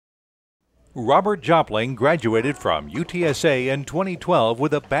Robert Jopling graduated from UTSA in 2012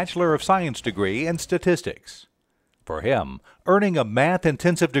 with a Bachelor of Science degree in statistics. For him, earning a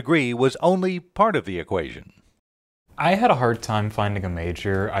math-intensive degree was only part of the equation. I had a hard time finding a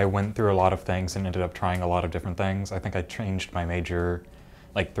major. I went through a lot of things and ended up trying a lot of different things. I think I changed my major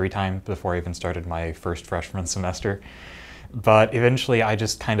like 3 times before I even started my first freshman semester. But eventually I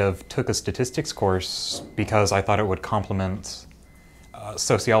just kind of took a statistics course because I thought it would complement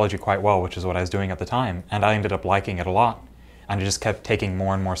sociology quite well, which is what I was doing at the time. And I ended up liking it a lot. And I just kept taking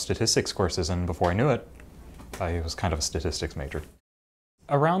more and more statistics courses, and before I knew it, I was kind of a statistics major.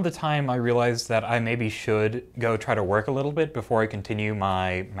 Around the time I realized that I maybe should go try to work a little bit before I continue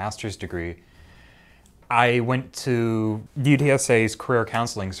my master's degree, I went to UTSA's career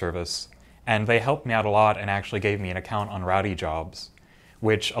counseling service, and they helped me out a lot and actually gave me an account on Rowdy Jobs,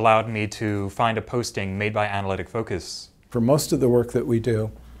 which allowed me to find a posting made by Analytic Focus. For most of the work that we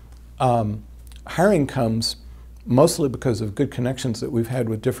do, hiring comes mostly because of good connections that we've had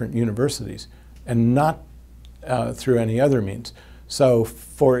with different universities, and not through any other means. So,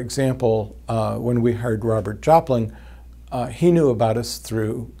 for example, when we hired Robert Jopling, he knew about us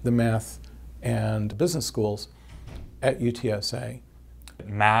through the math and business schools at UTSA.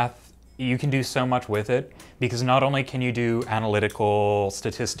 Math, you can do so much with it, because not only can you do analytical,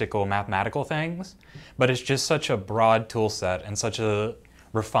 statistical, mathematical things, but it's just such a broad tool set and such a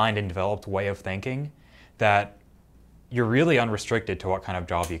refined and developed way of thinking that you're really unrestricted to what kind of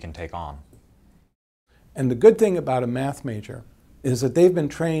job you can take on. And the good thing about a math major is that they've been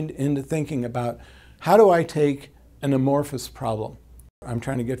trained into thinking about, how do I take an amorphous problem? I'm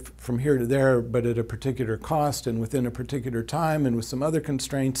trying to get from here to there, but at a particular cost and within a particular time and with some other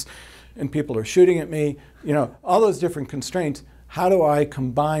constraints, and people are shooting at me, you know, all those different constraints. How do I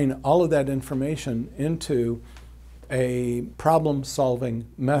combine all of that information into a problem-solving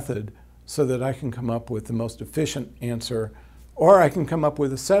method so that I can come up with the most efficient answer, or I can come up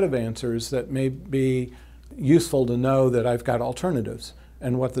with a set of answers that may be useful to know that I've got alternatives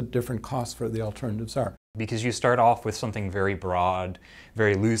and what the different costs for the alternatives are. Because you start off with something very broad,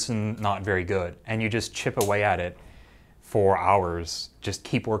 very loose and not very good, and you just chip away at it for hours, just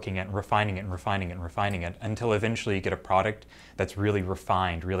keep working it and refining it and refining it and refining it until eventually you get a product that's really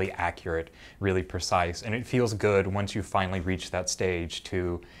refined, really accurate, really precise, and it feels good once you finally reach that stage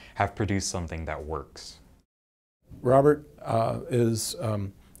to have produced something that works. Robert is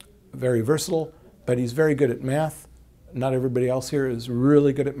very versatile, but he's very good at math. Not everybody else here is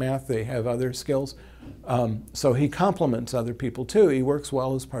really good at math. They have other skills. So he complements other people too. He works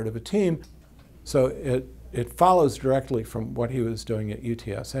well as part of a team. So it follows directly from what he was doing at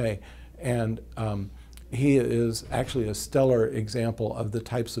UTSA. And he is actually a stellar example of the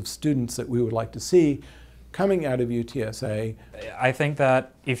types of students that we would like to see coming out of UTSA. I think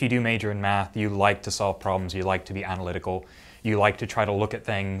that if you do major in math, you like to solve problems, you like to be analytical, you like to try to look at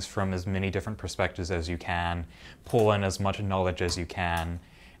things from as many different perspectives as you can, pull in as much knowledge as you can.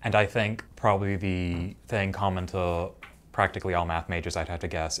 And I think probably the thing common to practically all math majors, I'd have to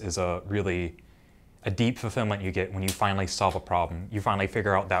guess, is a deep fulfillment you get when you finally solve a problem. You finally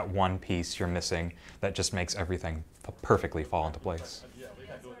figure out that one piece you're missing that just makes everything perfectly fall into place.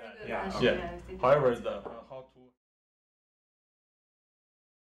 Yeah. However, how to